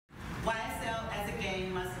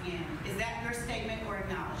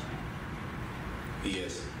acknowledgement.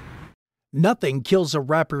 Yes. Nothing kills a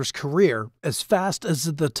rapper's career as fast as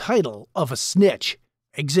the title of a snitch.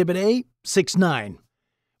 Exhibit A, 6ix9ine.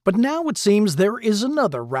 But now it seems there is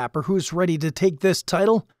another rapper who's ready to take this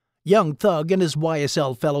title. Young Thug and his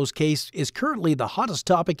YSL Fellows case is currently the hottest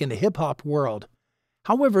topic in the hip-hop world.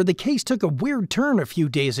 However, the case took a weird turn a few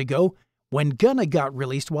days ago when Gunna got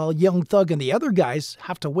released while Young Thug and the other guys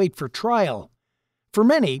have to wait for trial. For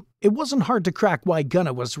many, it wasn't hard to crack why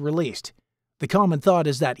Gunna was released. The common thought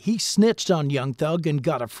is that he snitched on Young Thug and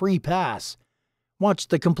got a free pass. Watch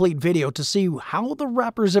the complete video to see how the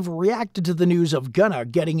rappers have reacted to the news of Gunna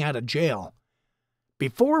getting out of jail.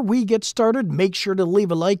 Before we get started, make sure to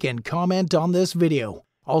leave a like and comment on this video.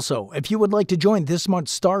 Also, if you would like to join this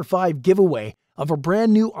month's Star 5 giveaway of a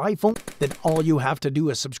brand new iPhone, then all you have to do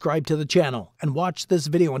is subscribe to the channel and watch this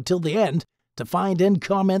video until the end to find and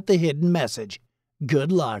comment the hidden message.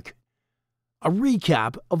 Good luck. A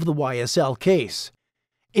recap of the YSL case.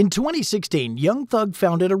 In 2016, Young Thug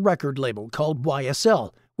founded a record label called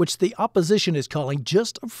YSL, which the opposition is calling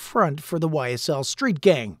just a front for the YSL street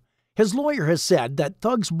gang. His lawyer has said that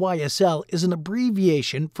Thug's YSL is an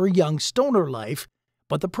abbreviation for Young Stoner Life,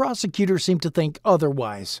 but the prosecutors seem to think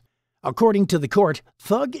otherwise. According to the court,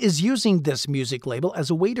 Thug is using this music label as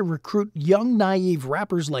a way to recruit young, naive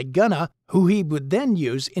rappers like Gunna, who he would then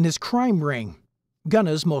use in his crime ring.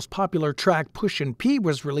 Gunna's most popular track, Pushin' P,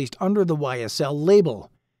 was released under the YSL label.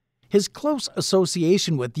 His close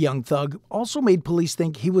association with Young Thug also made police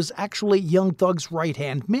think he was actually Young Thug's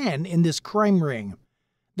right-hand man in this crime ring.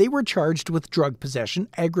 They were charged with drug possession,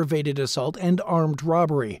 aggravated assault, and armed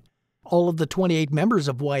robbery. All of the 28 members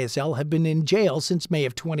of YSL have been in jail since May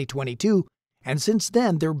of 2022, and since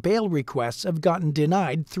then their bail requests have gotten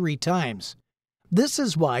denied 3 times. This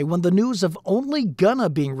is why when the news of only Gunna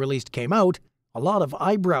being released came out, a lot of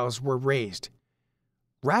eyebrows were raised.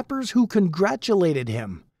 Rappers who congratulated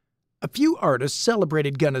him. A few artists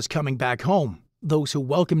celebrated Gunna's coming back home. Those who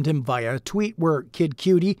welcomed him via a tweet were Kid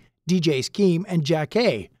Cudi, DJ Scheme, and Jack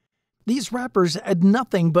A. These rappers had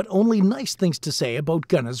nothing but only nice things to say about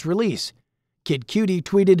Gunna's release. Kid Cudi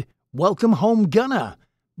tweeted, "Welcome home, Gunna."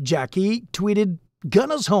 Jack E tweeted,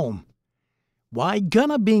 "Gunna's home." Why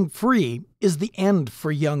Gunna being free is the end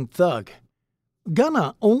for Young Thug.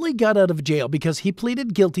 Gunna only got out of jail because he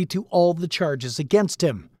pleaded guilty to all the charges against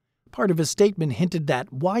him. Part of his statement hinted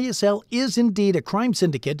that YSL is indeed a crime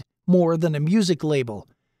syndicate more than a music label.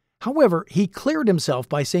 However, he cleared himself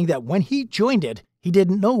by saying that when he joined it, he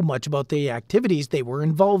didn't know much about the activities they were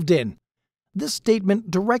involved in. This statement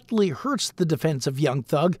directly hurts the defense of Young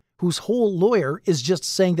Thug, whose whole lawyer is just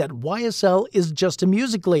saying that YSL is just a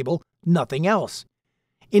music label, nothing else.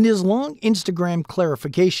 In his long Instagram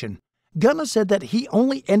clarification, Gunna said that he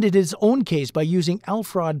only ended his own case by using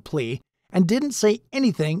al-fraud plea and didn't say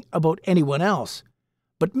anything about anyone else.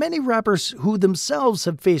 But many rappers who themselves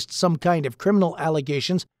have faced some kind of criminal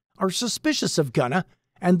allegations are suspicious of Gunna,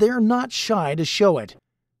 and they're not shy to show it.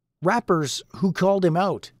 Rappers who called him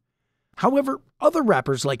out. However, other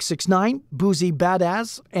rappers like 6ix9ine, Boozy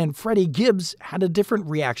Badass, and Freddie Gibbs had a different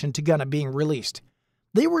reaction to Gunna being released.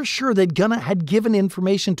 They were sure that Gunna had given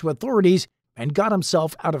information to authorities and got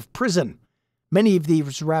himself out of prison. Many of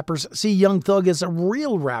these rappers see Young Thug as a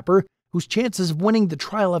real rapper whose chances of winning the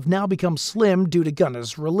trial have now become slim due to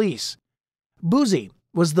Gunna's release. Boozy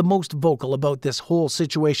was the most vocal about this whole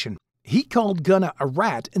situation. He called Gunna a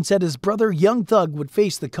rat and said his brother Young Thug would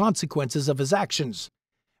face the consequences of his actions.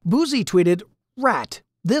 Boozy tweeted, "Rat,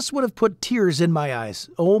 this would have put tears in my eyes.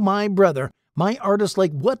 Oh my brother, my artist,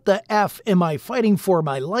 like what the F am I fighting for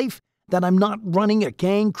my life? That I'm not running a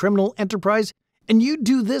gang criminal enterprise? And you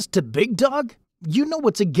do this to Big Dog? You know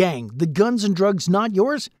it's a gang, the guns and drugs not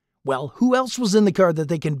yours? Well, who else was in the car that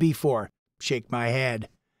they can be for?" Shake my head.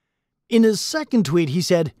 In his second tweet, he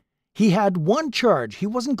said, he had one charge, he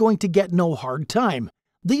wasn't going to get no hard time.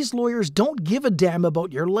 These lawyers don't give a damn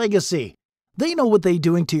about your legacy. They know what they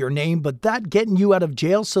doing to your name, but that getting you out of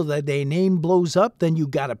jail so that their name blows up, then you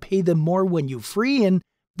gotta pay them more when you free, and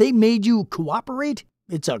they made you cooperate?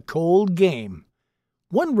 It's a cold game.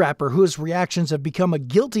 One rapper whose reactions have become a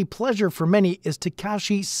guilty pleasure for many is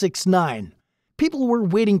Tekashi 6ix9ine. People were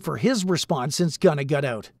waiting for his response since Gunna got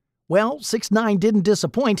out. Well, 6ix9ine didn't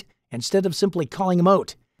disappoint. Instead of simply calling him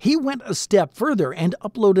out, he went a step further and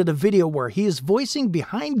uploaded a video where he is voicing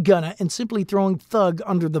behind Gunna and simply throwing Thug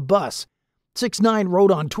under the bus. 6ix9ine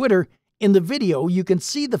wrote on Twitter, "In the video, you can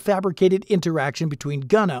see the fabricated interaction between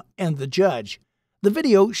Gunna and the judge. The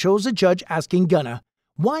video shows a judge asking Gunna,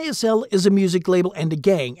 YSL is a music label and a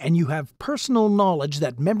gang, and you have personal knowledge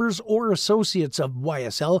that members or associates of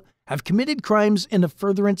YSL have committed crimes in a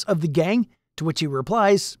furtherance of the gang? To which he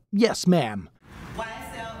replies, "Yes, ma'am."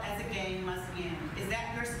 YSL as a gang must end. Is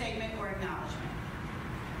that your statement or acknowledgement?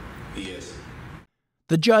 Yes.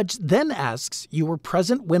 The judge then asks, "You were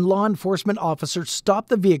present when law enforcement officers stopped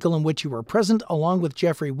the vehicle in which you were present along with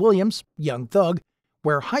Jeffrey Williams, young thug,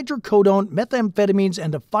 where hydrocodone, methamphetamines,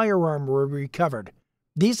 and a firearm were recovered.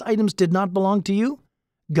 These items did not belong to you?"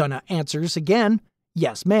 Gunna answers again,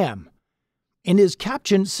 "Yes, ma'am." In his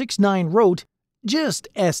caption, 6ix9ine wrote, "Just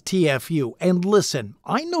STFU, and listen,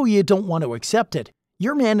 I know you don't want to accept it.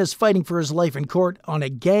 Your man is fighting for his life in court on a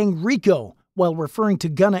gang RICO, while referring to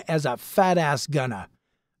Gunna as a fat-ass Gunna.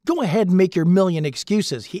 Go ahead and make your million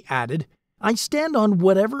excuses," he added. "I stand on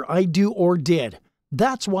whatever I do or did.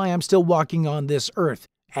 That's why I'm still walking on this earth,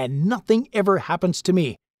 and nothing ever happens to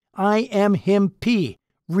me. I am him P.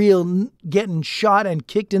 Real getting shot and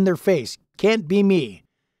kicked in their face. Can't be me."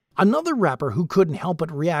 Another rapper who couldn't help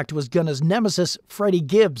but react was Gunna's nemesis, Freddie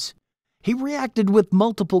Gibbs. He reacted with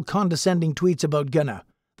multiple condescending tweets about Gunna.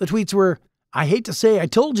 The tweets were, "I hate to say I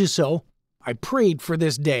told you so. I prayed for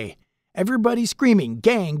this day. Everybody screaming,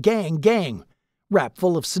 gang, gang, gang. Rap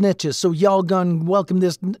full of snitches, so y'all gon' welcome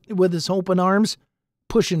this with his open arms.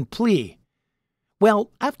 Pushing plea."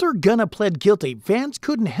 Well, after Gunna pled guilty, fans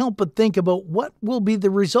couldn't help but think about what will be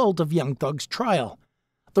the result of Young Thug's trial.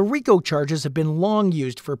 The RICO charges have been long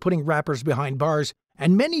used for putting rappers behind bars,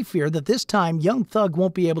 and many fear that this time Young Thug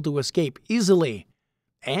won't be able to escape easily.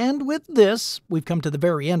 And with this, we've come to the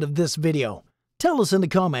very end of this video. Tell us in the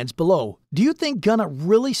comments below, do you think Gunna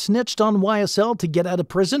really snitched on YSL to get out of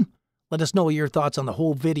prison? Let us know your thoughts on the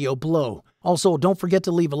whole video below. Also, don't forget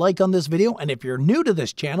to leave a like on this video, and if you're new to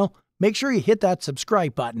this channel, make sure you hit that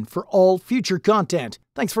subscribe button for all future content.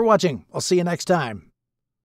 Thanks for watching. I'll see you next time.